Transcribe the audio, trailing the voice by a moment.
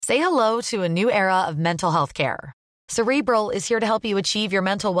Say hello to a new era of mental health care. Cerebral is here to help you achieve your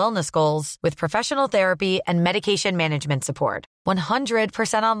mental wellness goals with professional therapy and medication management support.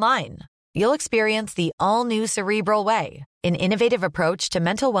 100% online. You'll experience the all-new Cerebral way, an innovative approach to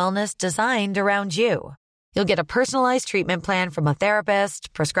mental wellness designed around you. You'll get a personalized treatment plan from a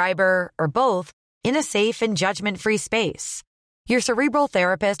therapist, prescriber, or both in a safe and judgment-free space. Your Cerebral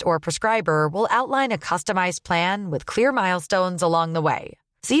therapist or prescriber will outline a customized plan with clear milestones along the way,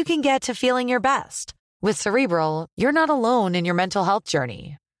 so you can get to feeling your best. With Cerebral, you're not alone in your mental health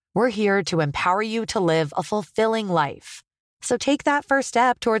journey. We're here to empower you to live a fulfilling life. So take that first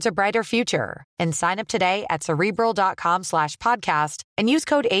step towards a brighter future and sign up today at Cerebral.com/podcast and use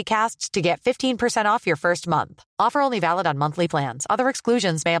code ACAST to get 15% off your first month. Offer only valid on monthly plans. Other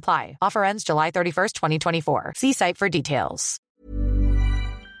exclusions may apply. Offer ends July 31st, 2024. See site for details.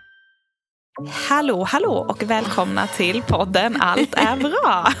 Hallå och välkomna till podden Allt är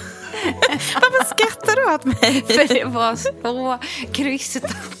bra. Varför skrattar du åt mig? För det var så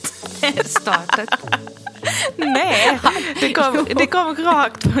krystat startet. Nej, det kom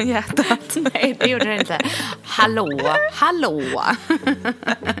rakt på hjärtat. Nej, det gjorde det inte. Hallå.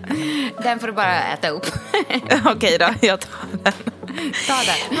 Den får du bara äta upp. Okej då, jag tar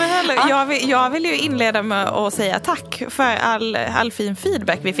den. Men hallå, Ja. jag vill ju inleda med att säga tack för all fin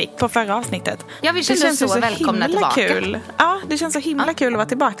feedback vi fick på förra avsnittet. Ja, vi känner så välkomna tillbaka. Kul. Ja, det känns så himla kul att vara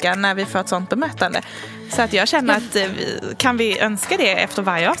tillbaka när vi får ett sånt bemötande. Så att jag känner att kan vi önska det efter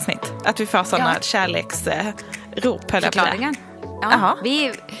varje avsnitt? Att vi får sådana kärleksrop. Förklaringen. Ja,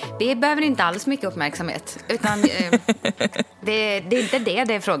 vi behöver inte alls mycket uppmärksamhet. Utan det är inte det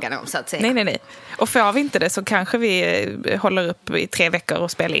är frågan om, så att säga. Nej. Och får vi inte det så kanske vi håller upp i 3 veckor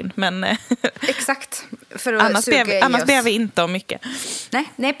och spelar in. Men exakt. För att annars ber vi inte om mycket.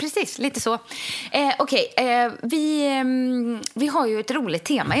 Nej, precis. Lite så. Okej, vi har ju ett roligt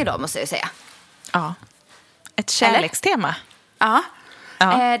tema idag, måste jag säga. Ja, ett kärlekstema. Ja.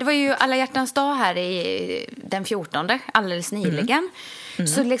 Det var ju alla hjärtans dag här i den 14, alldeles nyligen.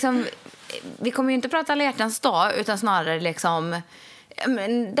 Så liksom, vi kommer ju inte prata alla hjärtans dag, utan snarare liksom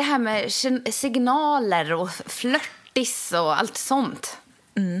det här med signaler och flörtis och allt sånt.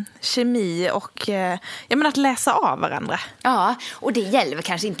 Kemi och att läsa av varandra. Ja, och det gäller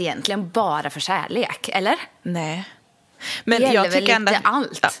kanske inte egentligen bara för kärlek, eller? Nej. Men det gäller jag tycker väl ändå, lite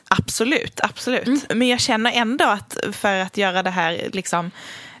allt. Absolut. Men jag känner ändå att för att göra det här liksom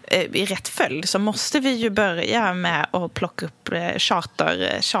i rätt följd så måste vi ju börja med att plocka upp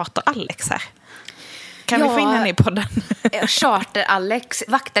charter Alex här. Kan vi få in henne i podden? Charter Alex,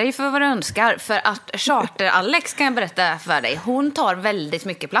 vakta dig för vad du önskar. För att Charter Alex, kan jag berätta för dig, hon tar väldigt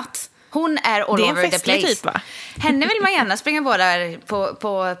mycket plats. Hon är all over the place. Typ, va? Henne vill man gärna springa på där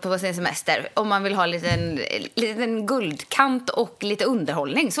på sin semester. Om man vill ha liten guldkant och lite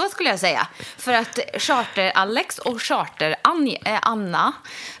underhållning. Så skulle jag säga. För att Charter Alex och Charter Anna,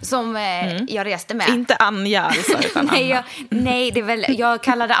 som jag reste med. Inte Anja alltså, utan Anna. Nej, det är väl, jag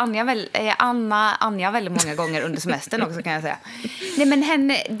kallade Anja väldigt många gånger under semestern också, kan jag säga. Nej,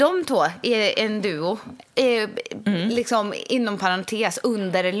 men de två är en duo. Liksom inom parentes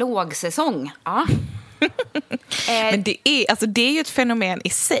under lågsäsong. Ja. Men det är ju ett fenomen i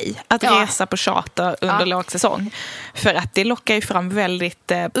sig att resa på charter under lågsäsong, för att det lockar ju fram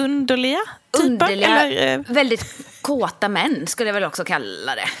väldigt underliga typer, väldigt kåta män skulle jag väl också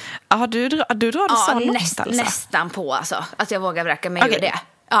kalla det. Ja, du drar det så långt alltså. Nästan på alltså, att jag vågar bräcka mig ur det.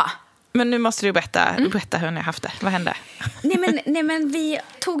 Ja. Men nu måste du berätta hur ni har haft det. Vad hände? Nej, men vi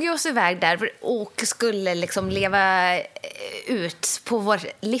tog ju oss iväg där och skulle liksom leva ut på vår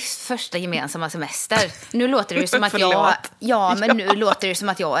livs första gemensamma semester. Nu låter det ju som att nu låter det som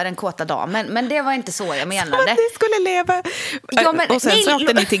att jag är den kåta damen. Men det var inte så jag menade. Som att ni skulle leva. Och sen så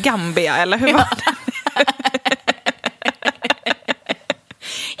åkte ni till Gambia, eller hur var det?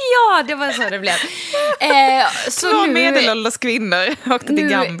 Ja, det var så det blev. Två medelålders kvinnor åkte till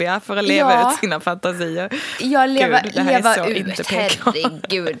Gambia för att leva ut sina fantasier. Jag leva ut,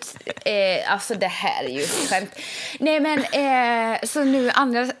 herregud. Alltså det här är ju skämt. Nej, men så nu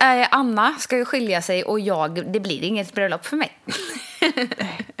Anna ska ju skilja sig och det blir inget bröllop för mig.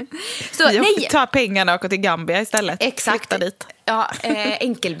 Så jag tar pengarna och åker till Gambia istället. Exakt. Dit. Ja,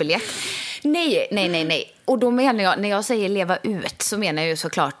 enkelbiljett. Nej. Och då menar jag, när jag säger leva ut, så menar jag ju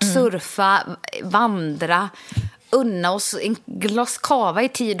såklart surfa, vandra, unna oss en glas kava i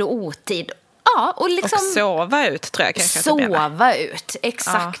tid och otid. Ja, och liksom och sova ut, tror jag kanske. Sova ut,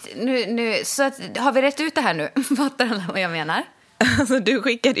 exakt. Ja. Nu, så att, har vi rätt ut det här nu? Fattar alla vad jag menar? Alltså, du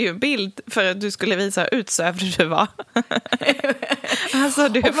skickade ju en bild för att du skulle visa hur utsövd du var. Alltså,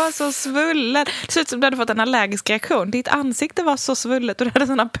 du var så svullen. Det ser ut som du hade fått en allergisk reaktion. Ditt ansikte var så svullet och du hade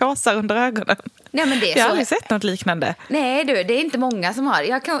såna påsar under ögonen. Nej, men det är jag har så... aldrig sett något liknande. Nej du, det är inte många som har.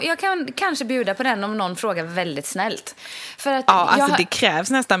 Jag kan kanske bjuda på den om någon frågar väldigt snällt. För att alltså det krävs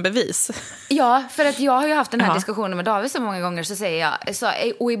nästan bevis. Ja, för att jag har ju haft den här diskussionen med David så många gånger, så säger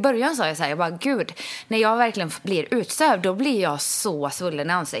jag, och i början sa jag så här, jag bara, gud, när jag verkligen blir utsövd, då blir jag så svullen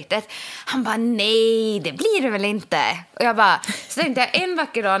i ansiktet. Han bara, nej, det blir det väl inte. Och jag bara, så tänkte jag en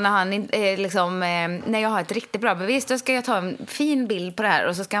vacker dag när han när jag har ett riktigt bra bevis, då ska jag ta en fin bild på det här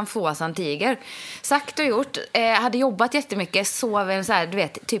och så ska han få som tiger. Sagt och gjort, hade jobbat jättemycket, sov en så här, du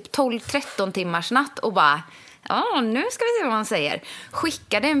vet, typ 12-13 timmars natt och bara, nu ska vi se vad han säger.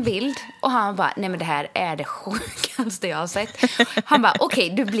 Skickade en bild och han bara, nej men det här är det sjukaste jag har sett. Han bara, okej,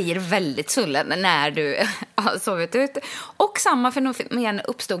 du blir väldigt svullen när du har sovit ut. Och samma fenomen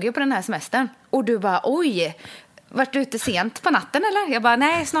uppstod ju på den här semestern. Och du bara, oj, vart du ute sent på natten eller? Jag bara,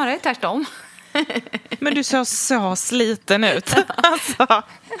 nej, snarare tvärtom. Men du såg så sliten ut. Alltså.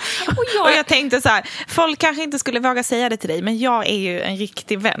 Och jag tänkte så här, folk kanske inte skulle våga säga det till dig, men jag är ju en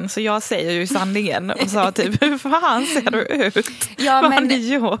riktig vän, så jag säger ju sanningen och sa typ, hur fan ser du ut? Vad har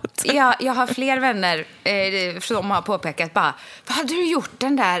ni gjort? Jag har fler vänner som har påpekat bara, vad hade du gjort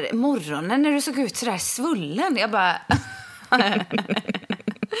den där morgonen när du såg ut så där svullen? Jag bara...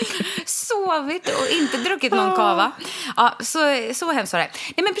 sovit och inte druckit någon kava. Ja, så hemskt var det.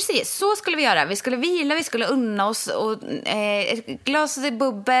 Nej, men precis, så skulle vi göra. Vi skulle vila, vi skulle unna oss och ett glas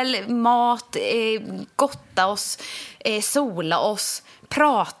bubbel, mat, gotta oss, sola oss,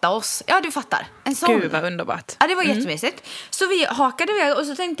 prata oss. Ja, du fattar. En sån. Gud, vad underbart. Ja, det var jättemysigt. Så vi hakade iväg och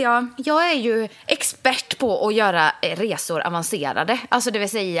så tänkte jag är ju expert på att göra resor avancerade. Alltså det vill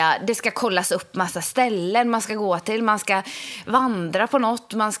säga, det ska kollas upp massa ställen man ska gå till, man ska vandra på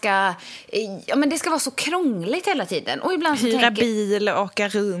något, man ska... Ja, men det ska vara så krångligt hela tiden. Och ibland så hyra bil och åka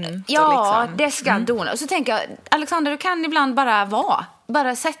runt. Ja, och liksom. Det ska dona. Och så tänker jag, Alexander, du kan ibland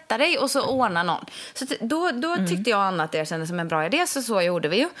bara sätta dig och så ordna någon. Så då tyckte jag att det kändes som en bra idé, så gjorde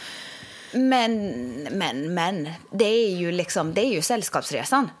vi ju. Men det är ju liksom, det är ju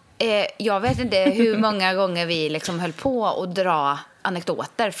sällskapsresan. Jag vet inte hur många gånger vi liksom höll på att dra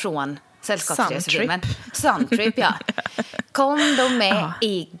anekdoter från sällskapsresefilmen. Suntrip, ja. Kom de med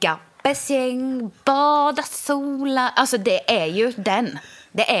i Gappes gäng, bada, sola. Alltså det är ju den.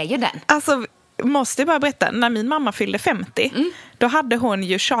 Alltså, måste jag bara berätta, när min mamma fyllde 50, då hade hon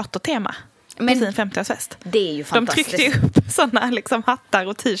ju chartertema med sin 50-årsfest. Det är ju fantastiskt. De tryckte ju upp sådana liksom hattar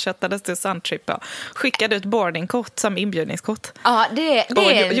och t-shirtar där stod Suntrip och skickade ut boardingkort som inbjudningskort. Ja, det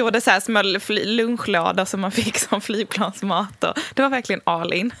och gjorde så här små lunchlådor som man fick som flygplansmat. Och det var verkligen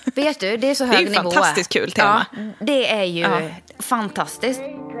all in. Vet du, det är så hög nivå. Det är ju fantastiskt kul tema. Ja, det är ju fantastiskt.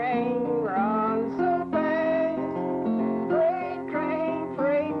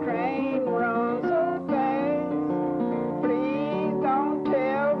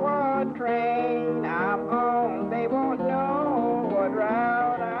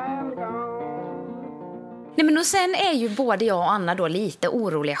 Nej, men och sen är ju både jag och Anna då lite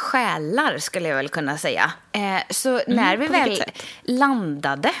oroliga själar, skulle jag väl kunna säga. Så när vi väl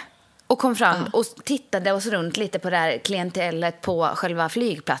landade och kom fram och tittade oss runt lite på det här klientellet på själva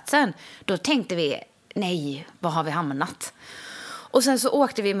flygplatsen, då tänkte vi, nej, vad har vi hamnat? Och sen så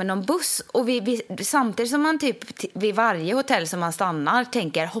åkte vi med någon buss och vi samtidigt som man typ vid varje hotell som man stannar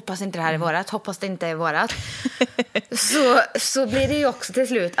tänker, hoppas inte det här är vårat, hoppas det inte är vårat. så blir det ju också till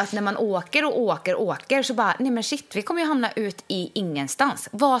slut att när man åker så bara, nej men shit, vi kommer ju hamna ut i ingenstans.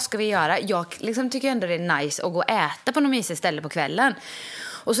 Vad ska vi göra? Jag liksom tycker ändå det är nice att gå och äta på någon mysig ställe på kvällen.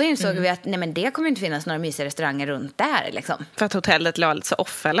 Och så insåg vi att nej, men det kommer inte finnas några mysiga restauranger runt där. Liksom. För att hotellet låg lite så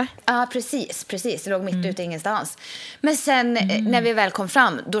off, eller? Ja, precis. Det låg mitt ute ingenstans. Men sen när vi väl kom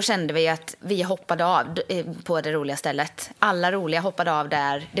fram, då kände vi att vi hoppade av på det roliga stället. Alla roliga hoppade av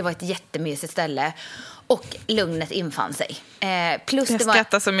där. Det var ett jättemysigt ställe. Och lugnet infann sig. Plus jag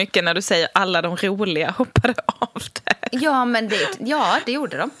skrattar så mycket när du säger alla de roliga hoppade av där. Ja, men det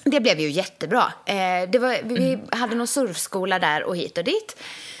gjorde de. Det blev ju jättebra. Vi hade någon surfskola där och hit och dit.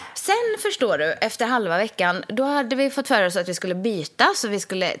 Sen förstår du, efter halva veckan, då hade vi fått för oss att vi skulle byta. Så vi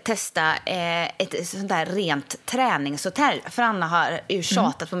skulle testa ett sånt där rent träningshotell. För Anna har ju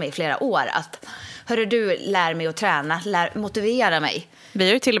tjatat på mig i flera år att, hörru du, lär mig att träna, motivera mig. Vi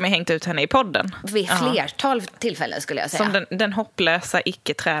har ju till och med hängt ut henne i podden. Vid flertal tillfällen skulle jag säga. Som den hopplösa,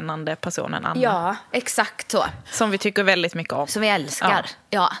 icke-tränande personen Anna. Ja, exakt så. Som vi tycker väldigt mycket om. Som vi älskar.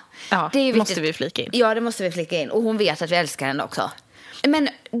 Ja. Det är måste vi flika in. Ja, det måste vi flika in. Och hon vet att vi älskar henne också. Men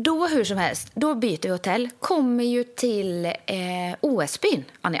då hur som helst, då byter vi hotell. Kommer ju till OS-byn,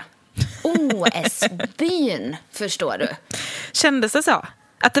 Anja. OS-byn, förstår du. Kändes det så?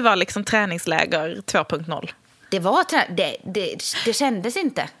 Att det var liksom träningsläger 2.0? Det var det kändes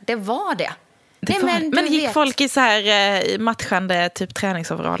inte. Det var det. Men gick folk i så här matchande typ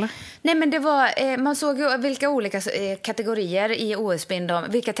träningsoveraller? Nej, men det var man såg ju vilka olika kategorier i OS-byn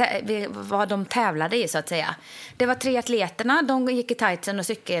vad de tävlade i, så att säga. Det var 3 atleterna, de gick i tightsen och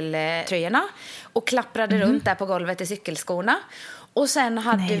cykeltröjorna och klapprade runt där på golvet i cykelskorna. Och sen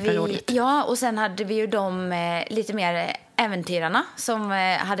hade vi ju de lite mer äventyrarna som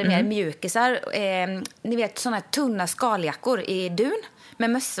hade mer mjukisar. Ni vet, såna här tunna skaljackor i dun med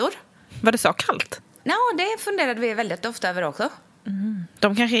mössor. Var det så kallt? Ja, det funderade vi väldigt ofta över också.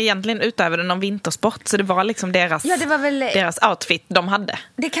 De kanske egentligen utövade någon vintersport, så det var liksom deras outfit de hade.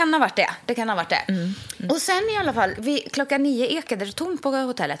 Det kan ha varit det. Och sen i alla fall, klockan 9 ekade det tomt på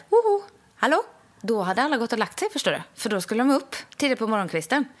hotellet. Hallå? Då hade alla gått och lagt sig, förstår du. För då skulle de upp tidigt på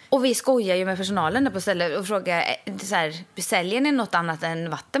morgonkvisten. Och vi skojar ju med personalen där på stället och frågar så här, säljer ni något annat än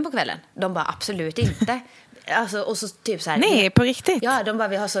vatten på kvällen? De bara, absolut inte. Alltså, och så typ så här, nej, på riktigt? Ja, de bara,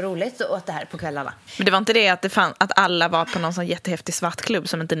 vi har så roligt åt det här på kvällarna. Men det var inte det att alla var på någon sån jättehäftig svartklubb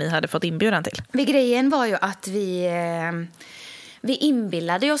som inte ni hade fått inbjudan till? Men grejen var ju att vi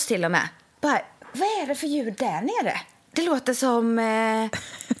inbillade oss till och med. Bara, vad är det för ljud där nere? Det låter som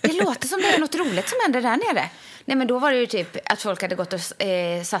det är något roligt som händer där nere. Nej, men då var det ju typ att folk hade gått och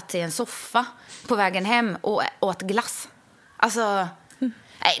satt sig i en soffa på vägen hem och åt glass. Alltså,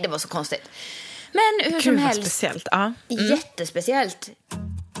 nej, det var så konstigt. Men hur som helst, speciellt. Ja. Jättespeciellt.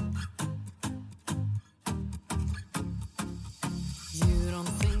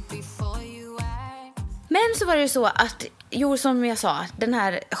 Men så var det ju så att, som jag sa, den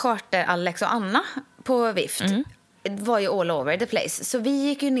här charter Alex och Anna på Vift var ju all over the place. Så vi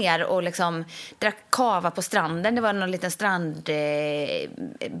gick ju ner och liksom drack kava på stranden. Det var någon liten strandby.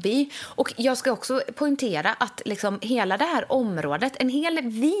 Och jag ska också poängtera att liksom hela det här området, en hel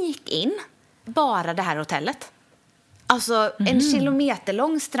vik in, bara det här hotellet. Alltså en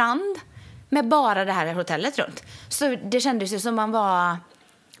kilometerlång strand med bara det här hotellet runt. Så det kändes ju som man var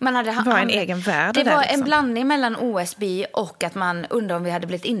en egen värld. Det var liksom en blandning mellan OSB och att man undrar om vi hade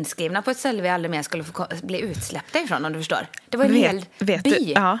blivit inskrivna på ett ställe vi aldrig mer skulle få bli utsläppta ifrån, om du förstår. Det var en hel by. Du,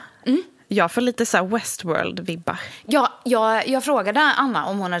 ja. Jag får lite så här Westworld-vibbar. Ja, jag frågade Anna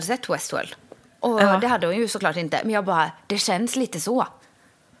om hon hade sett Westworld. Och det hade hon ju såklart inte. Men jag bara, det känns lite så.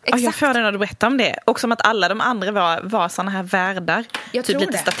 Ja, jag får den när du berättar om det. Och som att alla de andra var såna här värdar. Typ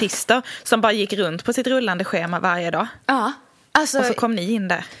lite statister som bara gick runt på sitt rullande schema varje dag. Ja. Alltså, och så kom ni in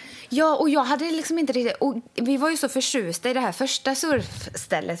där. Ja, och jag hade liksom inte riktigt... Och vi var ju så förtjusta i det här första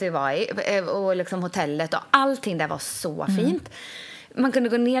surfstället vi var i. Och liksom hotellet och allting där var så fint. Man kunde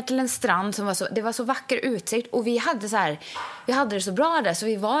gå ner till en strand som det var så vacker utsikt. Och vi hade det så bra där. Så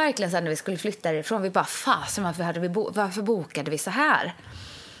vi var verkligen så här, när vi skulle flytta därifrån. Vi bara, fasen, varför bokade vi så här?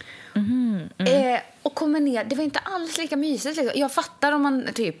 Och kommer ner, det var inte alls lika mysigt liksom. Jag fattar om man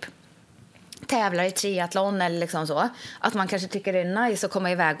typ tävlar i triathlon eller liksom så, att man kanske tycker det är nice att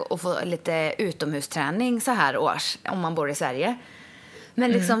komma iväg och få lite utomhusträning så här års, om man bor i Sverige.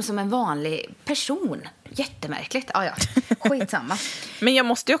 Men liksom som en vanlig person. Jättemärkligt. Ja, skitsamma. Men jag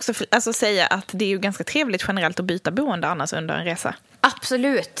måste ju också säga att det är ju ganska trevligt generellt att byta boende annars under en resa.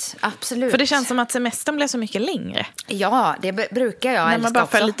 Absolut. För det känns som att semestern blir så mycket längre. Ja, det brukar jag älska. När man bara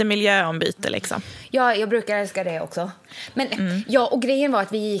får lite miljöombyte liksom. Ja, jag brukar älska det också. Men och grejen var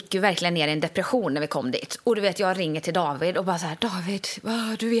att vi gick ju verkligen ner i en depression när vi kom dit. Och du vet, jag ringer till David och bara så här, David,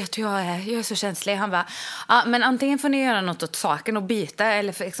 du vet hur jag är så känslig. Han bara, men antingen får ni göra något åt saken och byta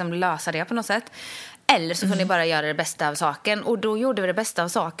eller liksom lösa det på något sätt. Eller så får ni bara göra det bästa av saken. Och då gjorde vi det bästa av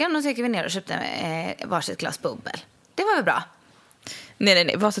saken och så gick vi ner och köpte varsitt glas bubbel. Det var väl bra?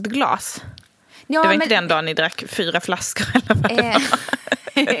 Nej, varsitt glas? Ja, det var inte den dagen ni drack 4 flaskor eller vad det var.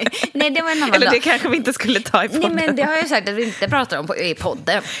 Nej, det var en annan eller dag. det kanske vi inte skulle ta i podden. Nej, men det har jag sagt att vi inte pratar om i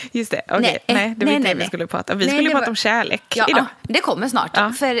podden. Just det, okej. Nej, det var inte det vi skulle prata om. Vi skulle prata om kärlek idag. Ja, det kommer snart.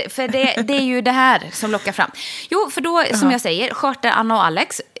 Ja. För det är ju det här som lockar fram. Jo, för då, som jag säger, charter Anna och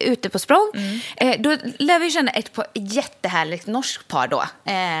Alex ute på språng. Då lär vi känna ett jättehärligt norskt par då,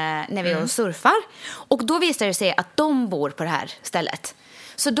 när vi surfar. Och då visar det sig att de bor på det här stället.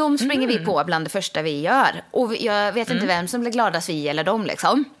 Så de springer vi på bland det första vi gör. Och jag vet inte vem som blir gladast, vi eller dem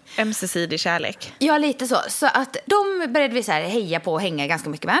liksom. Ömsesidig kärlek. Ja, lite så. Så att de började vi så här heja på och hänga ganska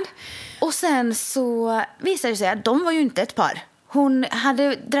mycket med. Och sen så visade det sig att de var ju inte ett par. Hon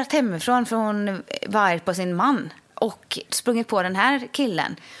hade dratt hemifrån för hon var på sin man och sprungit på den här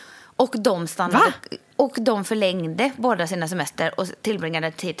killen. Och de stannade. Och de förlängde båda sina semester och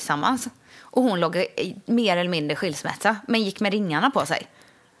tillbringade tid tillsammans. Och hon låg mer eller mindre skilsmässa, men gick med ringarna på sig.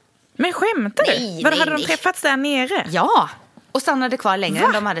 Men skämtar du? Vad hade de träffats där nere? Ja, och stannade kvar längre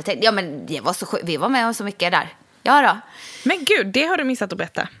än de hade tänkt. Ja, men det var vi var med om så mycket där. Ja då. Men gud, det har du missat att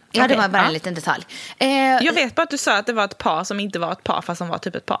berätta. Ja, det var bara en liten detalj. Jag vet bara att du sa att det var ett par som inte var ett par, fast som var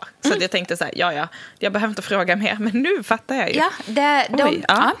typ ett par. Så att jag tänkte så här, jag behöver inte fråga mer. Men nu fattar jag ju.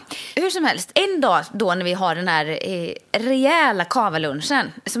 Ja, hur som helst, en dag då när vi har den här rejäla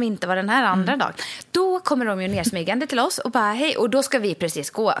kavalunchen, som inte var den här andra dagen, då kommer de ju nersmygande till oss och bara hej. Och då ska vi precis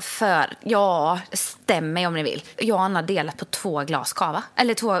gå för, stäm mig om ni vill. Jag och Anna har delat på 2 glas kava,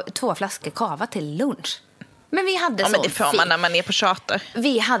 eller 2 flaskor kava till lunch. Men vi hade men det får man när man är på charter.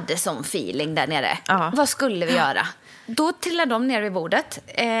 Vi hade sån feeling där nere. Vad skulle vi göra? Då trillade de ner vid bordet.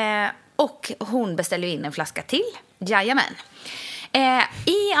 Och hon beställde in en flaska till. Jajamän.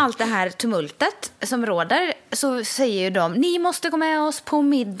 I allt det här tumultet som råder så säger ju de, ni måste gå med oss på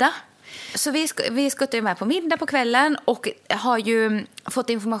middag. Så vi skuttar ju med på middag på kvällen och har ju fått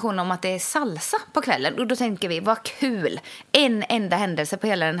information om att det är salsa på kvällen. Och då tänker vi, vad kul. En enda händelse på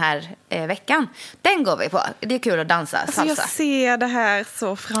hela den här veckan. Den går vi på. Det är kul att dansa salsa. Jag ser det här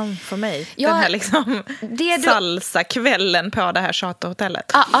så framför mig. Den här liksom salsa-kvällen på det här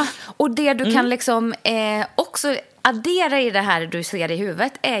charterhotellet. Ja, och det du kan liksom också addera i det här du ser i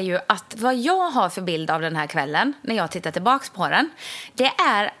huvudet är ju att vad jag har för bild av den här kvällen när jag tittar tillbaks på den, det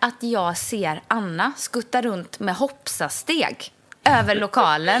är att jag ser Anna skutta runt med hoppsasteg över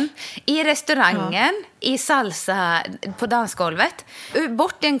lokalen, i restaurangen, i salsa på dansgolvet,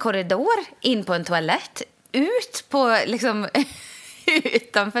 bort i en korridor, in på en toalett, ut på liksom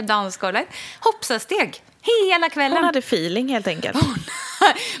utanför dansgolvet, hoppsasteg hela kvällen. Hon hade feeling helt enkelt.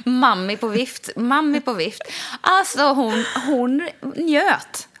 Mammi på vift. Alltså hon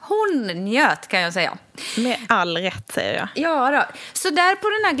njöt. Hon njöt, kan jag säga. Med all rätt, säger jag. Ja då. Så där på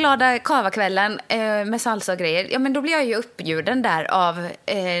den här glada kavakvällen med salsa och grejer, ja men då blev jag ju uppbjuden där av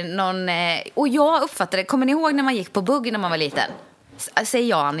någon... och jag uppfattade, kommer ni ihåg när man gick på bugg när man var liten? Säger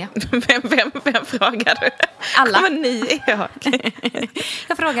jag, Anja. Vem frågar du? Alla. Kommer ni ihåg?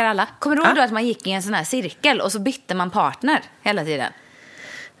 Jag frågar alla. Kommer du ihåg då att man gick i en sån här cirkel och så bytte man partner hela tiden?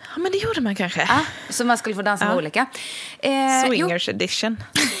 Ja, men det gjorde man kanske. Ja, så man skulle få dansa med olika. Swingers edition.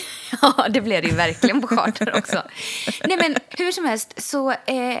 Ja, det blev det ju verkligen på charter också. Nej, men hur som helst så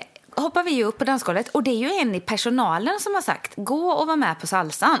hoppar vi ju upp på dansgolvet. Och det är ju en i personalen som har sagt, gå och vara med på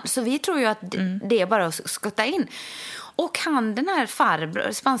salsan. Så vi tror ju att det är bara att skutta in. Och han, den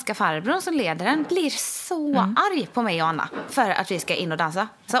här spanska farbrorn som leder den, blir så arg på mig och Anna för att vi ska in och dansa.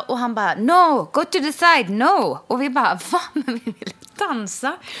 Och han bara, no, go to the side, no. Och vi bara, va? Men vi vill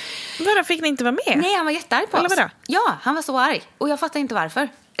dansa. Vadå, fick ni inte vara med? Nej, han var jättearg på oss. Vadå? Ja, han var så arg. Och jag fattar inte varför.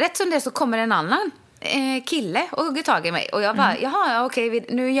 Rätt som det så kommer en annan kille och hugger tag i mig. Och jag bara, jaha, okej,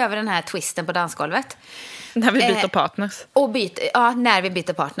 nu gör vi den här twisten på dansgolvet. När vi byter partners. När vi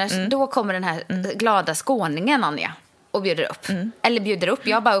byter partners. Då kommer den här glada skåningen, Anja. Och bjuder upp. Eller bjuder upp.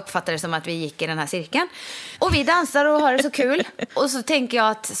 Jag bara uppfattar det som att vi gick i den här cirkeln. Och vi dansar och har det så kul. Och så tänker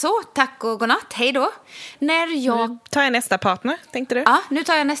jag att så, tack och godnatt, hej då. Nu tar jag nästa partner, tänkte du? Ja, nu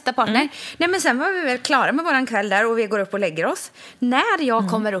tar jag nästa partner. Nej, men sen var vi väl klara med våran kväll där och vi går upp och lägger oss. När jag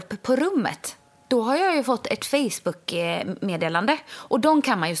kommer upp på rummet, då har jag ju fått ett Facebook-meddelande. Och de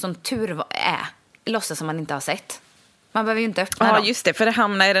kan man ju som tur är låtsas som man inte har sett. Man behöver ju inte öppna dem. Ja, just det, för det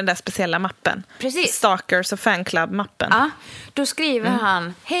hamnar i den där speciella mappen. Precis. Stalkers och fanclub-mappen. Ja, då skriver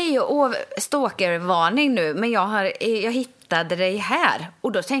han, hej och stalkervarning nu, men jag hittade dig här.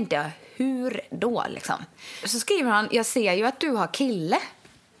 Och då tänkte jag, hur då liksom? Så skriver han, jag ser ju att du har kille.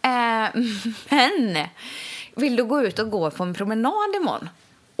 Men vill du gå ut och gå på en promenad imorgon?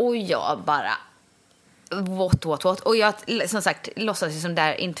 Och jag bara, what? Och jag, som sagt, låtsas som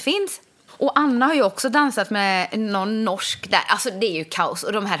där inte finns. Och Anna har ju också dansat med någon norsk där. Alltså det är ju kaos.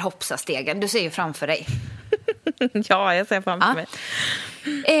 Och de här hoppsastegen, du ser ju framför dig. Ja, jag ser framför mig.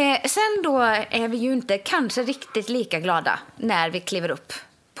 Sen då är vi ju inte kanske riktigt lika glada när vi kliver upp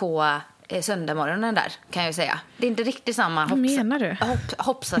på söndagmorgonen där, kan jag säga. Det är inte riktigt samma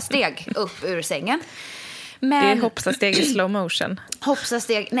hoppsasteg upp ur sängen. Men, det är hoppsasteg i slow motion.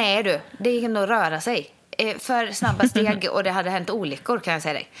 Hoppsasteg, nej du, det är nog röra sig. För snabba steg och det hade hänt olyckor, kan jag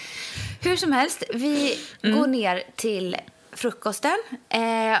säga dig. Hur som helst, vi går ner till frukosten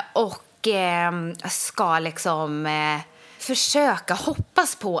och ska liksom försöka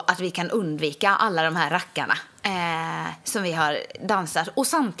hoppas på att vi kan undvika alla de här rackarna som vi har dansat. Och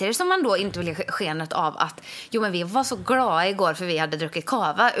samtidigt som man då inte vill ge skenet av att men vi var så glada igår för vi hade druckit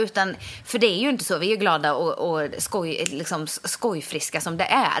kava, utan för det är ju inte så, vi är ju glada och skojfriska som det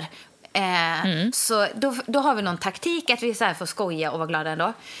är. Så då har vi någon taktik att vi så här får skoja och vara glada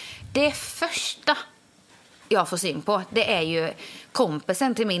ändå. Det första jag får syn på, det är ju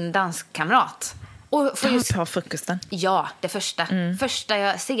kompisen till min danskamrat. Och på frukosten. Ja, det första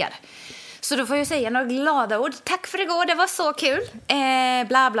jag ser. Så då får jag säga några glada ord. Tack för igår, det var så kul.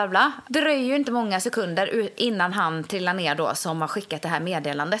 Bla bla bla. Det dröjer ju inte många sekunder innan han trillar ner då, som har skickat det här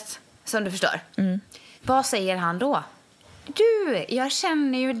meddelandet. Som du förstår. Vad säger han då? Du, jag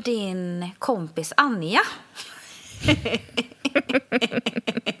känner ju din kompis Anja.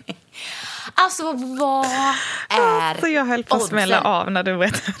 Alltså, vad är så jag höll på att smälla av när du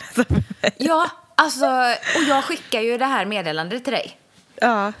berättade det. Ja, alltså, och jag skickar ju det här meddelandet till dig.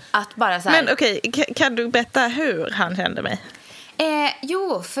 Ja. Att bara så här... Men okej, kan du berätta hur han kände mig?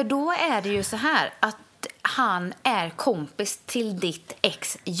 Jo, för då är det ju så här att han är kompis till ditt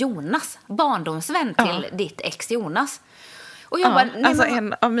ex Jonas. Barndomsvän till ditt ex Jonas. Och jag bara, alltså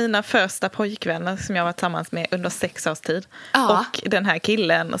en av mina första pojkvänner som jag var tillsammans med under 6 års tid. Och den här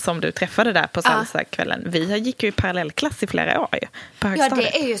killen som du träffade där på salsa-kvällen. Vi gick ju i parallellklass i flera år på högstadiet.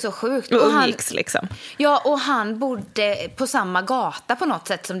 Ja, det är ju så sjukt. Och umgicks liksom. Ja, och han bodde på samma gata på något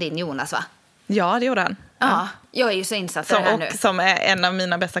sätt som din Jonas, va? Ja, det gjorde han. Ja, jag är ju så insatt i det här nu. Och som en av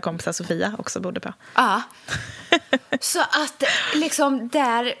mina bästa kompisar, Sofia, också bodde på. Ja. Så att liksom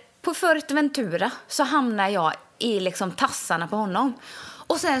där på Fuerteventura så hamnar jag i liksom tassarna på honom.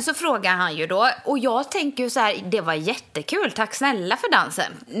 Och sen så frågar han ju då, och jag tänker ju så här, det var jättekul, tack snälla för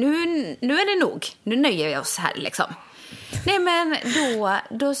dansen. Nu är det nog, nu nöjer vi oss här liksom. Nej, men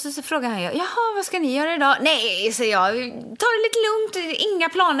då så frågar han ju, jaha, vad ska ni göra idag? Nej, så jag, ta det lite lugnt, inga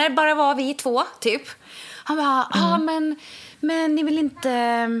planer, bara vara vi 2, typ. Han bara, men ni vill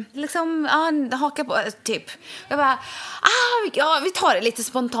inte liksom haka på, typ. Jag bara, vi tar det lite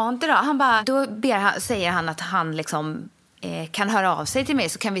spontant idag. Han bara, då säger han att han liksom kan höra av sig till mig,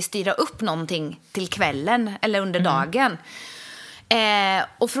 så kan vi styra upp någonting till kvällen eller under dagen.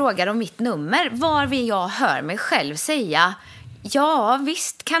 Och frågar om mitt nummer, varvid jag hör mig själv säga, ja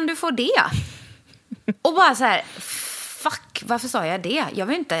visst kan du få det. Och bara så här, fuck, varför sa jag det? Jag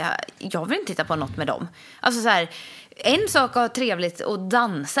vill inte titta på något med dem. Alltså så här, en sak att ha trevligt och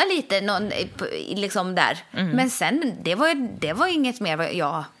dansa lite liksom där. Men sen, det var inget mer vad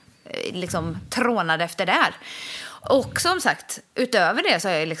jag liksom trånade efter där. Och som sagt, utöver det så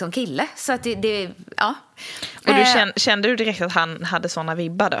är jag liksom kille. Så att det ja. Och du kände du direkt att han hade såna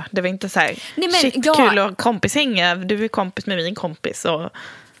vibbar då? Det var inte så här, kul och kompishänga, du är kompis med min kompis och...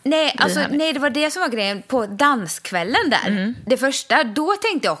 Nej, det var det som var grejen på danskvällen där. Det första, då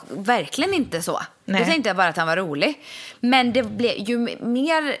tänkte jag verkligen inte så. Då tänkte jag bara att han var rolig. Men det blev, ju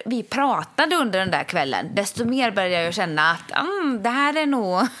mer vi pratade under den där kvällen, desto mer började jag känna att det här är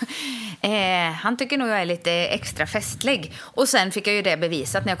nog... han tycker nog jag är lite extra festlig. Och sen fick jag ju det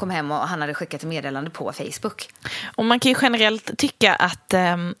bevisat när jag kom hem och han hade skickat ett meddelande på Facebook. Och man kan ju generellt tycka att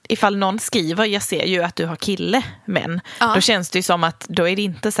ifall någon skriver, jag ser ju att du har kille, men då känns det ju som att då är det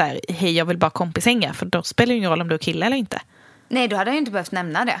inte så här, hej jag vill bara kompishänga, för då spelar det ingen roll om du är kille eller inte. Nej, då hade jag ju inte behövt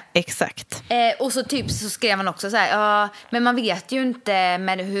nämna det. Exakt. Och så typ så skrev man också så här, men man vet ju inte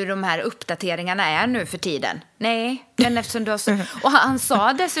med hur de här uppdateringarna är nu för tiden. Nej, men eftersom du har så... Och han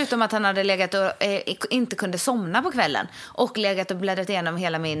sa dessutom att han hade legat och inte kunde somna på kvällen och legat och bläddrat igenom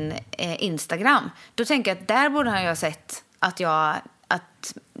hela min Instagram. Då tänker jag att där borde han ju ha sett att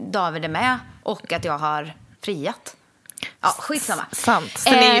David är med och att jag har friat. Ja, skitsamma. Sant.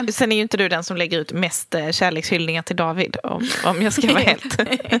 Sen är ju inte du den som lägger ut mest kärlekshyllningar till David, om jag ska vara helt...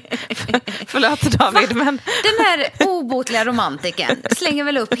 Förlåt David, men... Den här obotliga romantiken slänger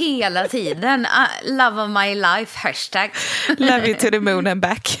väl upp hela tiden. Love of my life, hashtag. Love you to the moon and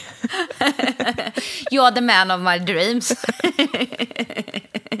back. You're the man of my dreams.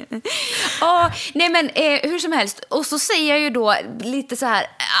 Nej men hur som helst. Och så säger jag ju då lite så här,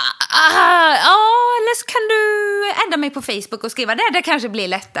 eller så kan du ändra mig på Facebook och skriva det kanske blir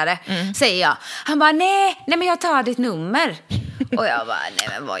lättare, säger jag. Han bara, nej men jag tar ditt nummer. Och jag bara, nej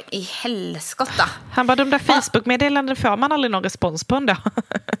men vad i helskotta. Han bara, de där Facebook-meddelanden får man aldrig någon respons på ändå.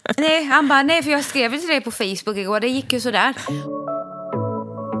 Nej, han bara, nej för jag skrev till dig på Facebook igår, det gick ju sådär.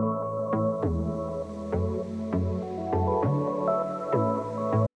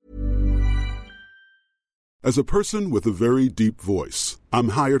 As a person with a very deep voice, I'm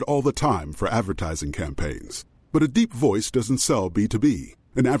hired all the time for advertising campaigns. But a deep voice doesn't sell B2B,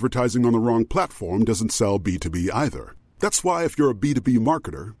 and advertising on the wrong platform doesn't sell B2B either. That's why if you're a B2B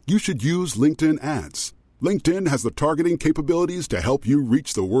marketer, you should use LinkedIn ads. LinkedIn has the targeting capabilities to help you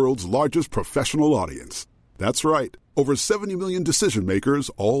reach the world's largest professional audience. That's right, over 70 million decision makers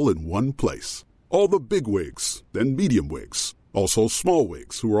all in one place. All the big wigs, then medium wigs, Also, small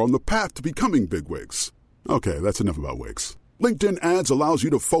wigs who are on the path to becoming big wigs. Okay, that's enough about wigs. LinkedIn ads allows you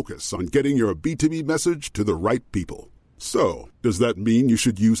to focus on getting your B2B message to the right people. So, does that mean you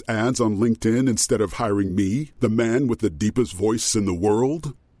should use ads on LinkedIn instead of hiring me, the man with the deepest voice in the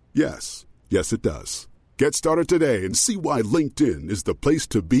world? Yes. Yes, it does. Get started today and see why LinkedIn is the place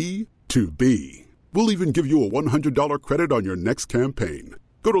to be to be. We'll even give you a $100 credit on your next campaign.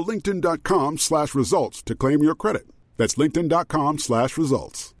 Go to linkedin.com/results to claim your credit. That's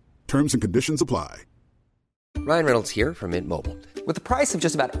linkedin.com/results. Terms and conditions apply. Ryan Reynolds here from Mint Mobile. With the price of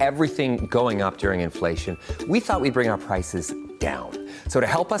just about everything going up during inflation, we thought we'd bring our prices down. So to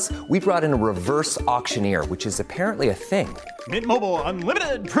help us, we brought in a reverse auctioneer, which is apparently a thing. Mint Mobile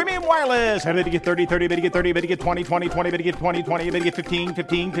Unlimited Premium Wireless. How to get 30, 30, bit to get 30, bit to get 20, 20, 20, bit to get 20, 20, bit to get 15,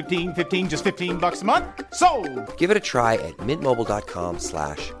 15, 15, 15, just $15 a month? Sold! Give it a try at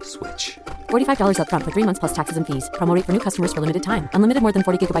mintmobile.com/switch. $45 up front for 3 months plus taxes and fees. Promo rate for new customers for limited time. Unlimited more than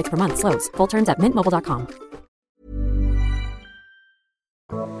 40 gigabytes per month. Slows full terms at mintmobile.com.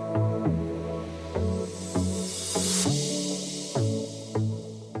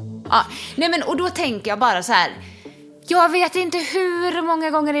 Ja, nej men och då tänker jag bara så här. Jag vet inte hur många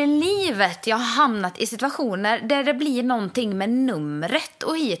gånger i livet jag har hamnat i situationer där det blir någonting med numret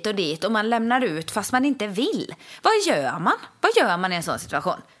och hit och dit och man lämnar ut fast man inte vill. Vad gör man? Vad gör man i en sån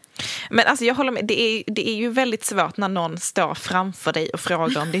situation? Men alltså jag håller med, det är ju väldigt svårt när någon står framför dig och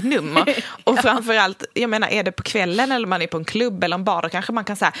frågar om ditt nummer. Och framförallt, jag menar, är det på kvällen eller man är på en klubb eller en bar, då kanske man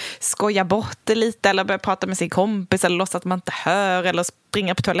kan så här, skoja bort det lite eller börja prata med sin kompis eller låtsas att man inte hör eller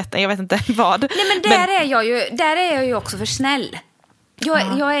springa på toaletten, jag vet inte vad. Nej men där är jag ju också för snäll.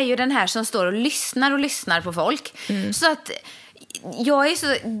 Jag är ju den här som står och lyssnar på folk. Så att jag är så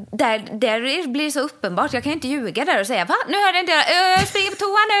där blir det så uppenbart. Jag kan inte ljuga där och säga va? Nu hörde inte jag springer på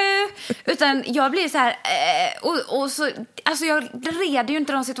toa nu. Utan jag blir så här och så alltså jag reder ju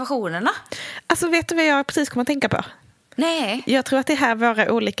inte de situationerna. Alltså vet du vad jag precis kommer att tänka på? Nej. Jag tror att det här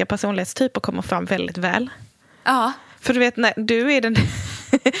våra olika personlighetstyper kommer fram väldigt väl. Ja. För du vet, när du är den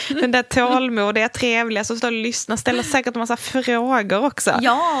där tålmodiga, trevliga som står och lyssnar, ställer säkert en massa frågor också.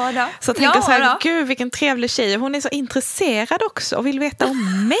 Ja då. Så tänker jag så här, gud vilken trevlig tjej. Hon är så intresserad också och vill veta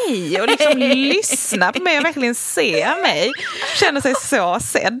om mig och liksom lyssna på mig och verkligen se mig. Känner sig så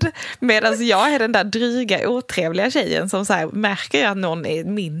sedd. Medan jag är den där dryga, otrevliga tjejen som så här, märker jag att någon är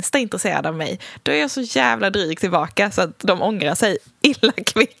minst intresserad av mig. Då är jag så jävla dryg tillbaka så att de ångrar sig illa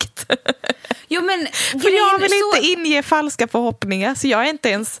kvickt. Jo, men för jag vill inte inge falska förhoppningar, så jag är inte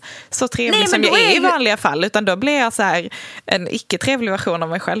ens så trevlig som jag är i vanliga fall, utan då blir jag så här en icke-trevlig version av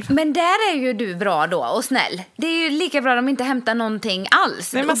mig själv. Men där är ju du bra då och snäll. Det är ju lika bra om de inte hämtar någonting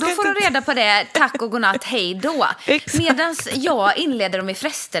alls. Nej, och då får de reda på det, tack och godnatt, hej då. Medan jag inleder dem i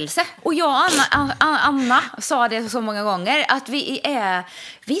frestelse. Och jag och Anna sa det så många gånger att vi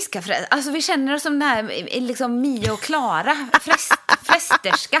ska alltså vi känner oss som den här liksom Mia och Klara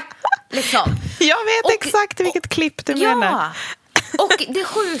fresterska liksom. Jag vet exakt vilket klipp du menar. Och det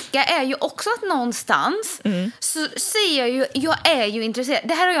sjuka är ju också att någonstans så säger jag är ju intresserad.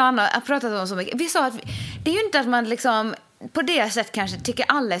 Det här har jag och Anna pratat om så mycket. Vi sa att det är ju inte att man liksom på det sätt kanske tycker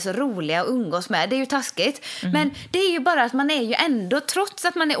alla är så roliga att umgås med. Det är ju taskigt. Men det är ju bara att man är ju ändå, trots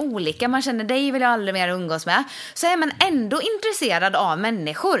att man är olika, man känner dig vill jag aldrig mer umgås med, så är man ändå intresserad av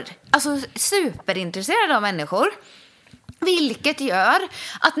människor. Alltså superintresserad av människor. Vilket gör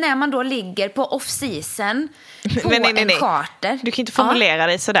att när man då ligger på off-season på en charter... Du kan inte formulera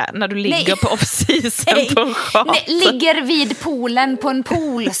dig sådär när du ligger på off-season på en charter. Ligger vid poolen på en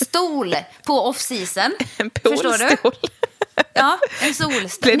poolstol på off-season. En poolstol? Förstår du? Ja, en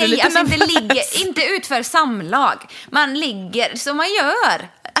solstol. Nej, alltså inte utför samlag. Man ligger som man gör,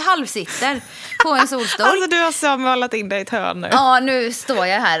 halvsitter på en solstol. Alltså du har så målat in dig i ett hörn nu. Ja, nu står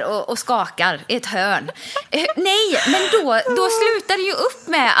jag här och skakar i ett hörn. Nej, men då slutar det ju upp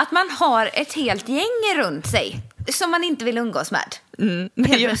med att man har ett helt gäng runt sig som man inte vill umgås med.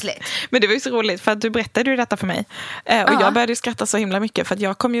 Men det var ju så roligt för att du berättade ju detta för mig. Och jag började ju skratta så himla mycket för att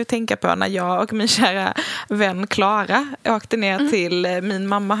jag kom ju att tänka på när jag och min kära vän Klara åkte ner till, min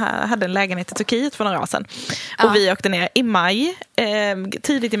mamma hade en lägenhet i Turkiet för några år sedan. Och vi åkte ner i maj,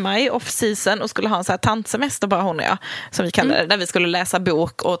 tidigt i maj, off-season, och skulle ha en så här tantsemester bara hon och jag, som vi kallade det, där vi skulle läsa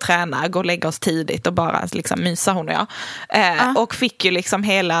bok och träna, gå och lägga oss tidigt och bara liksom mysa hon och jag. Och fick ju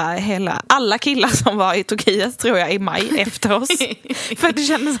liksom alla killar som var i Turkiet tror jag i maj efter oss. För det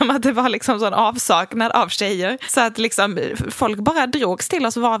kändes som att det var liksom sån avsaknad av tjejer. Så att liksom folk bara drogs till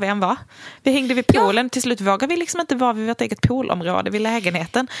oss var vi än var. Vi hängde vid poolen. Till slut vågade vi liksom inte vara vid vårt eget poolområde vid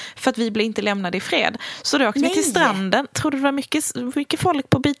lägenheten. För att vi blev inte lämnade i fred. Så då åkte vi till stranden. Trodde det var mycket folk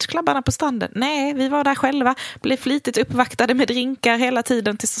på beachklubbarna på stranden. Nej, vi var där själva. Blev flitigt uppvaktade med drinkar hela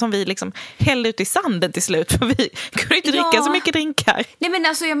tiden. Som vi liksom hällde ut i sanden till slut. För vi kunde inte dricka så mycket drinkar. Nej, men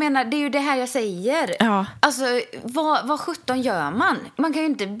alltså jag menar, det är ju det här jag säger. Ja. Alltså, vad 17 gör man? Man kan ju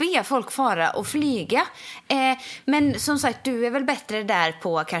inte be folk fara och flyga. Men som sagt, du är väl bättre där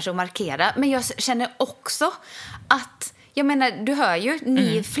på kanske att markera. Men jag känner också att, jag menar, du hör ju,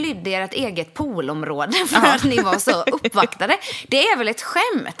 ni flydde ert eget poolområde för att ni var så uppvaktade. Det är väl ett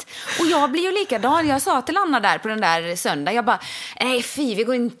skämt. Och jag blir ju likadan. Jag sa till Anna där på den där söndag, jag bara, nej fy, vi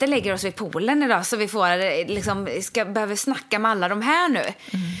går inte lägger oss vid poolen idag så vi får liksom, behöver snacka med alla de här nu.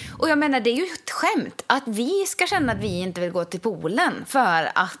 Och jag menar, det är ju ett skämt att vi ska känna att vi inte vill gå till poolen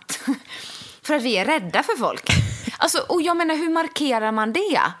för att vi är rädda för folk. Alltså, och jag menar, hur markerar man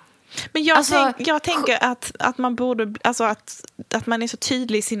det? Men jag tänker att man borde, alltså att man är så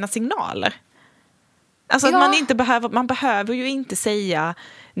tydlig i sina signaler. Alltså att man behöver ju inte säga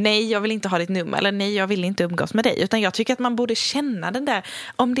nej, jag vill inte ha ditt nummer, eller nej, jag vill inte umgås med dig, utan jag tycker att man borde känna den där,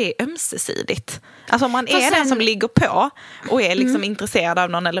 om det är ömsesidigt. Alltså om man är den som ligger på och är liksom intresserad av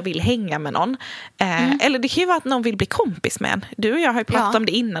någon eller vill hänga med någon. Eller det kan ju vara att någon vill bli kompis med en. Du och jag har ju pratat om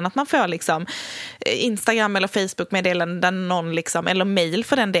det innan, att man får liksom Instagram eller Facebook-meddelanden där någon liksom, eller mail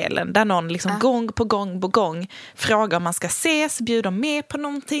för den delen, där någon liksom gång på gång frågar om man ska ses, bjuder med på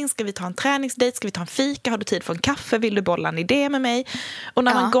någonting, ska vi ta en träningsdate, ska vi ta en fika, har du tid för en kaffe, vill du bolla en idé med mig? Och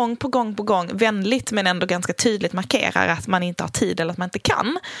när man gång på gång vänligt men ändå ganska tydligt markerar att man inte har tid eller att man inte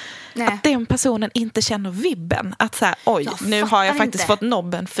kan. Nej. Att den personen inte känner vibben. Att så här, oj, nu har jag faktiskt fått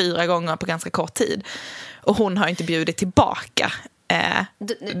nobben 4 gånger på ganska kort tid. Och hon har inte bjudit tillbaka.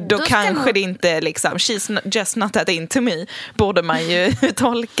 Då kanske det inte liksom, she's just not that into me, borde man ju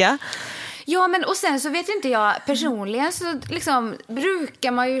tolka. Ja, men och sen så vet inte jag, personligen så liksom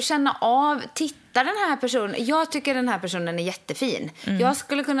brukar man ju känna av, titta den här personen, jag tycker den här personen är jättefin. Jag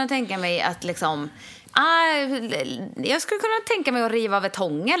skulle kunna tänka mig att liksom, jag skulle kunna tänka mig att riva av ett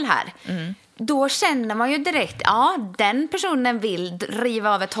hångel här. Då känner man ju direkt, den personen vill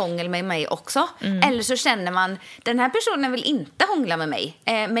riva av ett hångel med mig också. Eller så känner man, den här personen vill inte hångla med mig,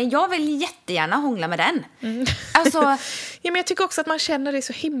 men jag vill jättegärna hångla med den. Alltså, ja, men jag tycker också att man känner det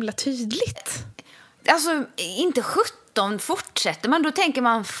så himla tydligt. Alltså, inte 17 fortsätter man, då tänker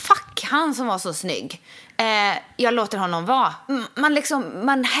man, fuck, han som var så snygg. Jag låter honom vara.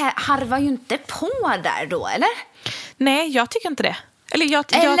 Man harvar ju inte på där då, eller? Nej, jag tycker inte det. Eller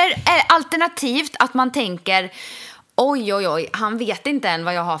alternativt att man tänker, oj, han vet inte än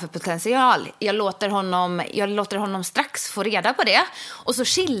vad jag har för potential. Jag låter honom strax få reda på det. Och så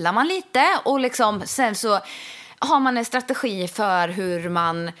chillar man lite och liksom, sen så har man en strategi för hur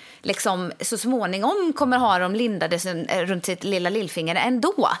man liksom så småningom kommer ha dem lindade runt sitt lilla lillfinger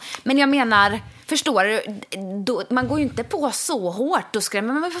ändå. Men jag menar, förstår du, man går ju inte på så hårt. Då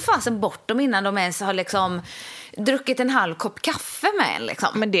skrämmer man för fasen bort dem innan de ens har liksom druckit en halv kopp kaffe med en liksom.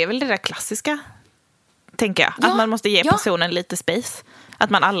 Men det är väl det där klassiska, tänker jag. Att man måste ge personen lite space. Att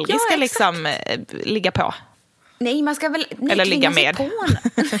man aldrig ska liksom ligga på. Nej, man ska väl... Eller ligga med.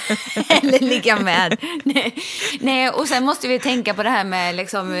 Eller ligga med. Nej, och sen måste vi tänka på det här med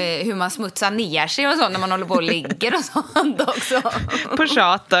liksom, hur man smutsar ner sig och så när man håller på och ligger och sånt också. På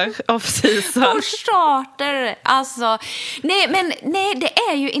charter, off-season. På charter, alltså. Nej, det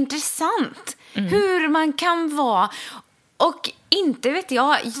är ju intressant hur man kan vara... Och inte vet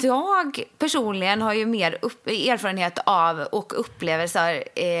jag personligen har ju mer erfarenhet av och upplevelser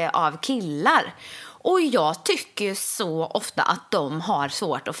av killar. Och jag tycker så ofta att de har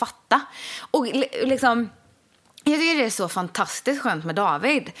svårt att fatta. Och liksom, jag tycker det är så fantastiskt skönt med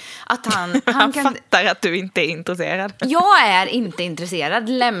David. Att han fattar att du inte är intresserad. Jag är inte intresserad,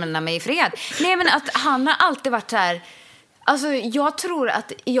 lämna mig i fred. Nej, men att han har alltid varit så här... Alltså, jag tror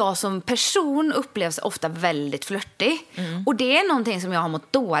att jag som person upplevs ofta väldigt flörtig. Och det är någonting som jag har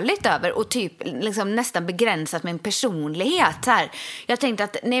mått dåligt över. Och typ liksom nästan begränsat min personlighet. Så här. Jag tänkte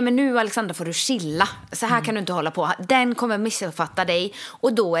att, nej men nu Alexandra får du chilla. Så här kan du inte hålla på. Den kommer missuppfatta dig.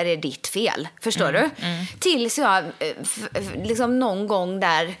 Och då är det ditt fel. Förstår du? Tills jag liksom någon gång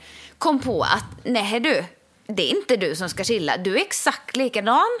där kom på att, nej du, det är inte du som ska chilla. Du är exakt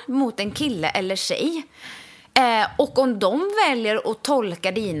likadan mot en kille eller tjej. Och om de väljer att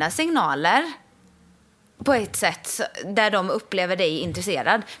tolka dina signaler på ett sätt där de upplever dig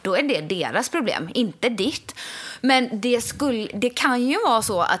intresserad, då är det deras problem, inte ditt. Men det kan ju vara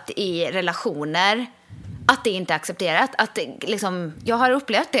så att i relationer att det inte är accepterat. Att liksom, jag har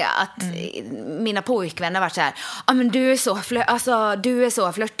upplevt det, att mina pojkvänner har varit så här, men du är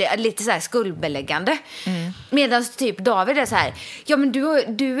så flörtig, lite så här skuldbeläggande. Medan typ David är så här, men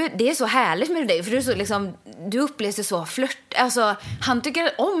du det är så härligt med dig, för du är så liksom, du upplevs så flört. Alltså, han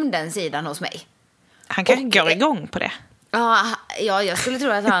tycker om den sidan hos mig. Han kanske går igång på det. Ja, jag skulle tro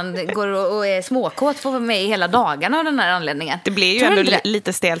att han går och är småkåt på mig hela dagarna av den här anledningen. Det blev ju ändå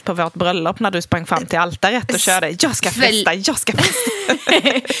lite stelt på vårt bröllop när du sprang fram till altaret och körde jag ska festa.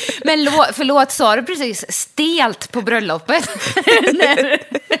 Men förlåt, sa du precis stelt på bröllopet?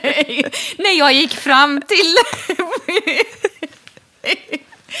 när jag gick fram till...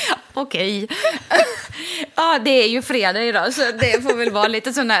 Okej. Ja, det är ju fredag idag, så det får väl vara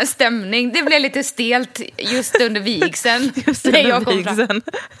lite sån här stämning. Det blev lite stelt just under vigseln.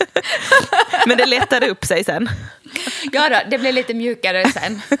 Men det lättade upp sig sen. Ja då, det blev lite mjukare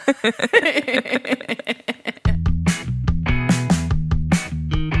sen.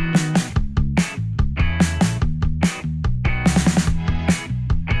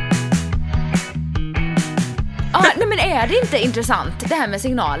 Nej, men är det inte intressant det här med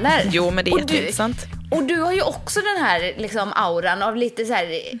signaler? Jo, men det är jätteintressant. Och du har ju också den här liksom auran av lite så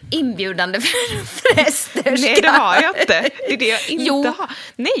här inbjudande fresterska. Nej, det har jag inte. Det är det jag inte har.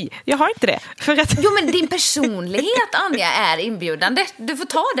 Nej, jag har inte det. För att... Jo, men din personlighet, Anja, är inbjudande. Du får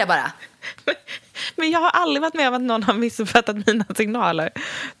ta det bara. Men jag har aldrig varit med om att någon har missuppfattat mina signaler.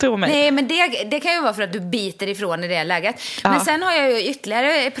 Tro mig. Nej, men det kan ju vara för att du biter ifrån i det läget. Men sen har jag ju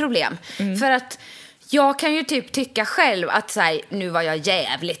ytterligare problem. För att jag kan ju typ tycka själv att så här, nu var jag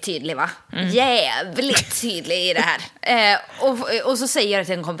jävligt tydlig, va? Jävligt tydlig i det här. Och så säger jag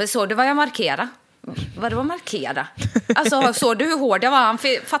till en kompis, så det var jag markera. Vad det var markera? Alltså, såg du hur hård jag var? Han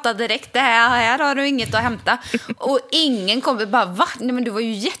fattade direkt, det här har du inget att hämta. Och ingen kommer bara, va? Nej, men du var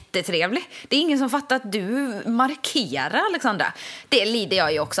ju jättetrevlig. Det är ingen som fattar att du markerar, Alexandra. Det lider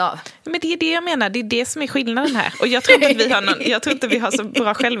jag ju också av. Men det är det jag menar, det är det som är skillnaden här. Och jag tror inte vi har så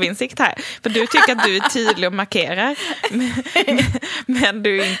bra självinsikt här. För du tycker att du är tydlig och markerar. Men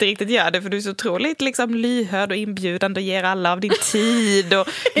du inte riktigt gör det, för du är så otroligt liksom lyhörd och inbjudande och ger alla av din tid och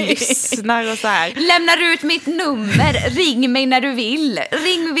lyssnar och så här. Lämnar ut mitt nummer, ring mig när du vill.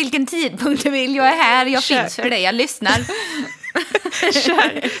 Ring vilken tidpunkt du vill, jag är här, jag finns för dig, jag lyssnar.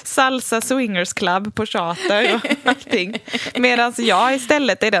 Kör salsa swingers club på charter och allting. Medan jag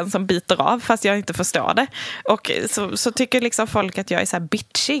istället är den som biter av fast jag inte förstår det. Och så tycker liksom folk att jag är så här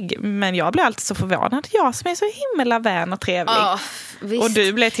bitchig. Men jag blir alltid så förvånad. Jag som är så himla vän och trevlig. Och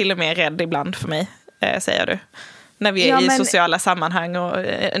du blir till och med rädd ibland för mig, säger du. När vi är i sociala sammanhang och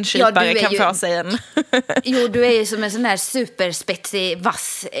en kypare kan få sig en... Jo, du är ju som en sån här superspetsig,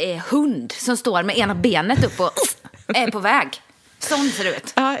 vass hund som står med ena benet upp och är på väg. Sån ser det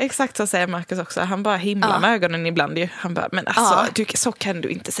ut. Ja, exakt så säger Marcus också. Han bara himlar med ögonen ibland ju. Han bara, men alltså, så kan du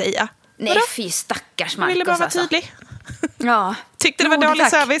inte säga. Nej, fy stackars Marcus. Han ville bara vara tydlig. Ja. Tyckte det var dålig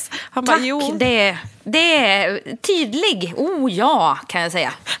service. Han bara, jo. Det är tydlig. Ja, kan jag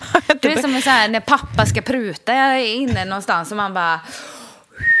säga. Det är som så här, när pappa ska pruta inne någonstans och man bara...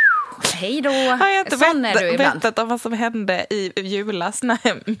 Hej då. Har jag inte berättat om vad som hände i julas när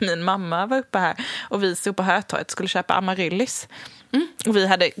min mamma var uppe här och vi stod på Hötorget och skulle köpa amaryllis. Och vi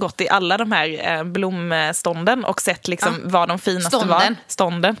hade gått i alla de här blomstånden och sett liksom vad de finaste var.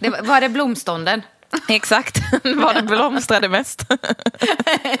 Stånden. Var det blomstånden? Exakt, vad det blomstrade mest.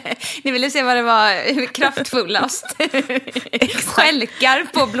 Ni ville se vad det var kraftfullast. Skälkar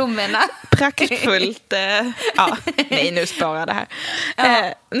på blommorna. Praktfullt. Nej, nu spårar det här.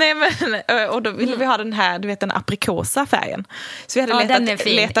 Nej, men, och då ville vi ha den här, du vet, den aprikosa färgen. Så vi hade den är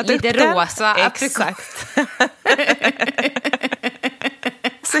fin. Letat lite upp rosa den. Exakt.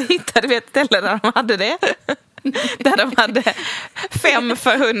 Så hittade vi ett ställe där de hade det. Där de hade 5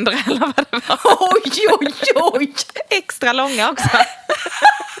 för 100 eller vad det var. Oj. Extra långa också.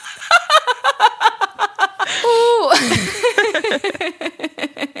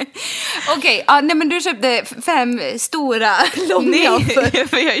 Okej, nej men du köpte 5 stora långa. Nej,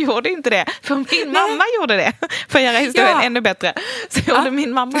 för jag gjorde inte det. För min mamma gjorde det. För att göra historien ännu bättre. Så gjorde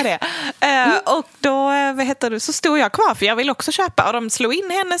min mamma det. Och då, så stod jag kvar. För jag ville också köpa. Och de slog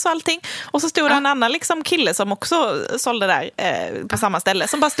in hennes och allting. Och så stod det en annan liksom kille som också sålde där på samma ställe.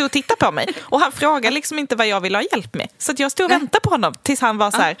 Som bara stod och tittade på mig. Och han frågade liksom inte vad jag ville ha hjälp med. Så att jag stod och väntade på honom tills han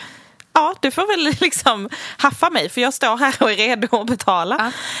var så här... Ja, du får väl liksom haffa mig, för jag står här och är redo att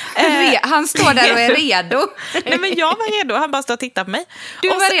betala. Han står där och är redo. Nej, men jag var redo, han bara står och tittar på mig. Du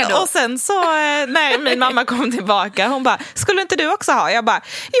var redo. Och sen så, när min mamma kom tillbaka, hon bara, skulle inte du också ha? Jag bara,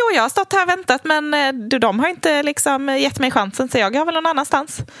 jo, jag har stått här och väntat, men de har inte liksom gett mig chansen, så jag går väl någon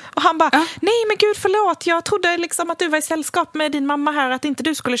annanstans. Och han bara, nej men gud förlåt, jag trodde liksom att du var i sällskap med din mamma här, att inte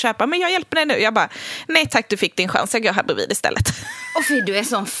du skulle köpa, men jag hjälper dig nu. Jag bara, nej tack, du fick din chans, jag går här bredvid istället. Och för du är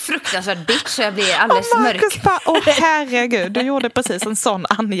sån fruktansvärd bitch, så jag blir alldeles mörk. Åh herregud, du gjorde precis en sån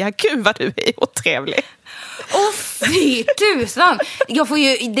Anja. Gud vad du är otrevlig. Åh fy tusan.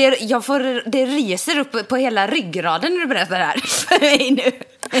 Det reser upp på hela ryggraden när du berättar det här för mig nu.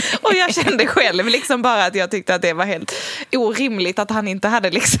 Och jag kände själv liksom bara att jag tyckte att det var helt orimligt att han inte hade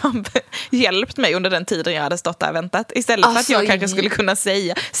liksom hjälpt mig under den tiden jag hade stått där och väntat. Istället för att jag kanske skulle kunna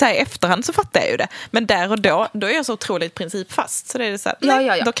säga så här i efterhand, så fattar jag ju det. Men där och då är jag så otroligt principfast. Så det är så här,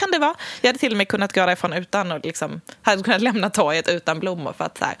 nej, då kan det vara. Jag hade till och med kunnat gå därifrån utan och liksom hade kunnat lämna torget utan blommor, för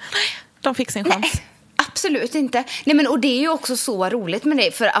att så här, de fick sin chans. Nej. Absolut inte. Nej, men, och det är ju också så roligt med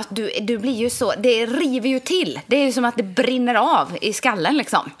det, för att du blir ju så, det river ju till. Det är ju som att det brinner av i skallen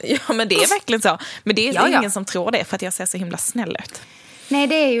liksom. Ja, men det är verkligen så. Men det är ingen som tror det, för att jag ser så himla snäll ut. Nej,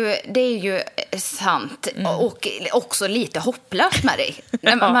 det är ju sant. Och också lite hopplöst med dig.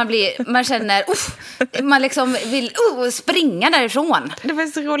 Man känner, man liksom vill springa därifrån. Det var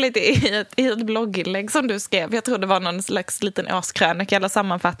så roligt i ett blogginlägg som du skrev. Jag tror det var någon slags liten årskrönika eller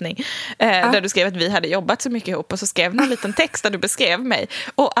sammanfattning. Där du skrev att vi hade jobbat så mycket ihop. Och så skrev någon liten text där du beskrev mig.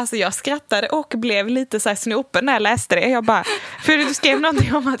 Och alltså jag skrattade och blev lite så här snopen när jag läste det. Jag bara, för du skrev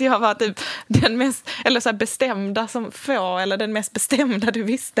någonting om att jag var typ den mest, eller så här bestämda som få, eller den mest bestämda du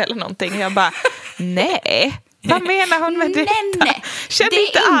visste eller någonting. Jag bara, nej, vad menar hon med detta? Nej, kände det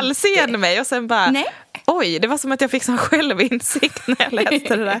inte alls igen mig. Och sen bara, nej. Oj, det var som att jag fick sån självinsikt när jag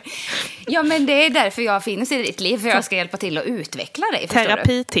läste det där. Ja, men det är därför jag finns i ditt liv, för jag ska hjälpa till att utveckla dig.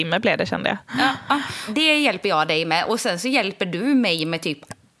 Terapitimme blev det, kände jag. Ja, det hjälper jag dig med. Och sen så hjälper du mig med typ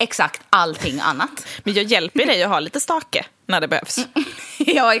exakt allting annat. Men jag hjälper dig att ha lite stake när det behövs.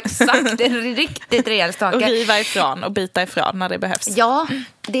 Ja, exakt. En riktigt rejäl stake. Och riva ifrån och bita ifrån när det behövs. Ja,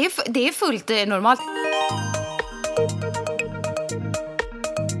 det är fullt normalt.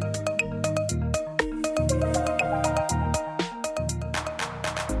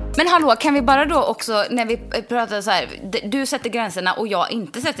 Men hallå, kan vi bara då också, när vi pratar så här, du sätter gränserna och jag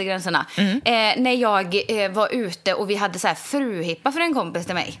inte sätter gränserna. När jag var ute och vi hade så här fruhippa för en kompis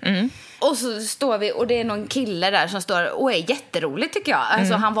till mig. Och så står vi, och det är någon kille där som står och är jätterolig tycker jag.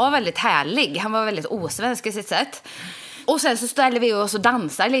 Alltså han var väldigt härlig, han var väldigt osvensk i sitt sätt. Och sen så ställer vi oss och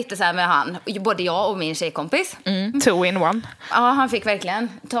dansar lite så här med han, både jag och min tjejkompis. 2 in 1. Ja, han fick verkligen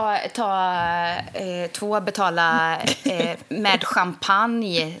ta 2, betala med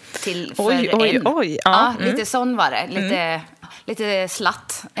champagne till för en. Oj. Ja, lite sån var det. Lite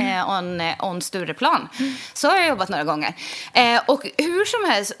slatt on Stureplan. Så har jag jobbat några gånger. Och hur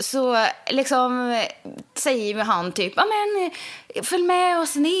som helst så liksom säger han typ, ja men följ med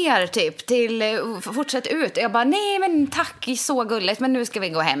oss ner typ till fortsätt ut. Och jag bara, nej men tack, så gulligt, men nu ska vi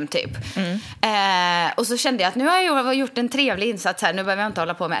gå hem typ. Och så kände jag att nu har jag gjort en trevlig insats här, nu behöver jag inte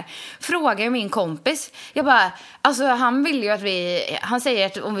hålla på med. Frågar jag min kompis, jag bara, alltså han vill ju att han säger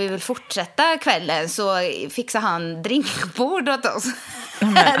att om vi vill fortsätta kvällen så fixar han drinkbord åt oss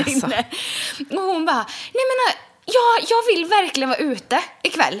här inne. Och hon bara, nej men jag vill verkligen vara ute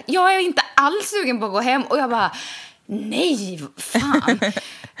ikväll. Jag är inte alls sugen på att gå hem. Och jag bara, nej, fan.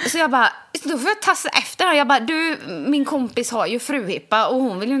 Så jag bara, då får jag tassa efter. Jag bara, min kompis har ju fruhippa och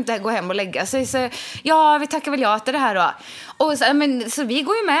hon vill ju inte gå hem och lägga sig. Så ja, vi tackar väl ja till det här då. Och så vi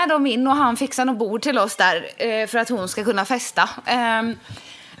går ju med dem in och han fixar något bord till oss där för att hon ska kunna festa.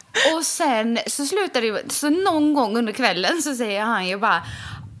 Och sen så slutar det, så någon gång under kvällen så säger han ju bara,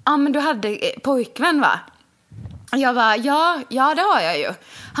 ja men du hade pojkvän va? Och jag bara, ja det har jag ju.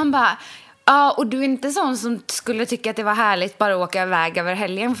 Han bara, ja och du är inte sån som skulle tycka att det var härligt bara att åka iväg över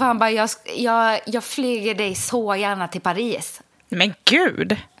helgen. För han bara, jag flyger dig så gärna till Paris. Men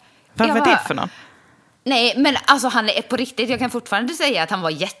gud, vad var det för någon? Nej, men alltså han är på riktigt. Jag kan fortfarande säga att han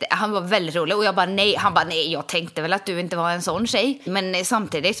var väldigt rolig. Och jag bara nej, han bara nej, jag tänkte väl att du inte var en sån tjej. Men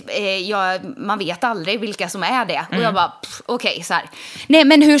samtidigt, man vet aldrig vilka som är det. Och jag bara, okej, så här. Nej,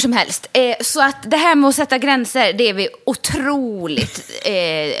 men hur som helst. Så att det här med att sätta gränser, det är vi otroligt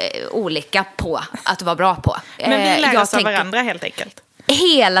olika på att vara bra på. Men vi lär oss av varandra helt enkelt.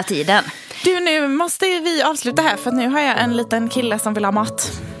 Hela tiden. Du, nu måste vi avsluta här, för nu har jag en liten kille som vill ha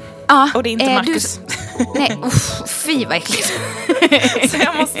mat. Ja, och det är inte Marcus. Nej, fy vad äckligt. Så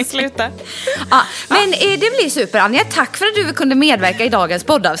jag måste sluta. Ja, men det blir super, Anja. Tack för att du kunde medverka i dagens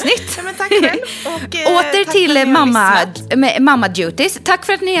poddavsnitt. Ja, men tack själv. Och, åter tack till mamma duties. Tack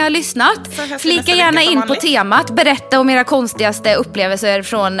för att ni har lyssnat. Flika gärna in på temat. Berätta om era konstigaste upplevelser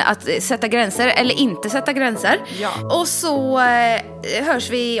från att sätta gränser eller inte sätta gränser. Ja. Och så hörs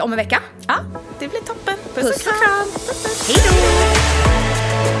vi om en vecka. Ja, det blir toppen. Puss och kram. Hej då.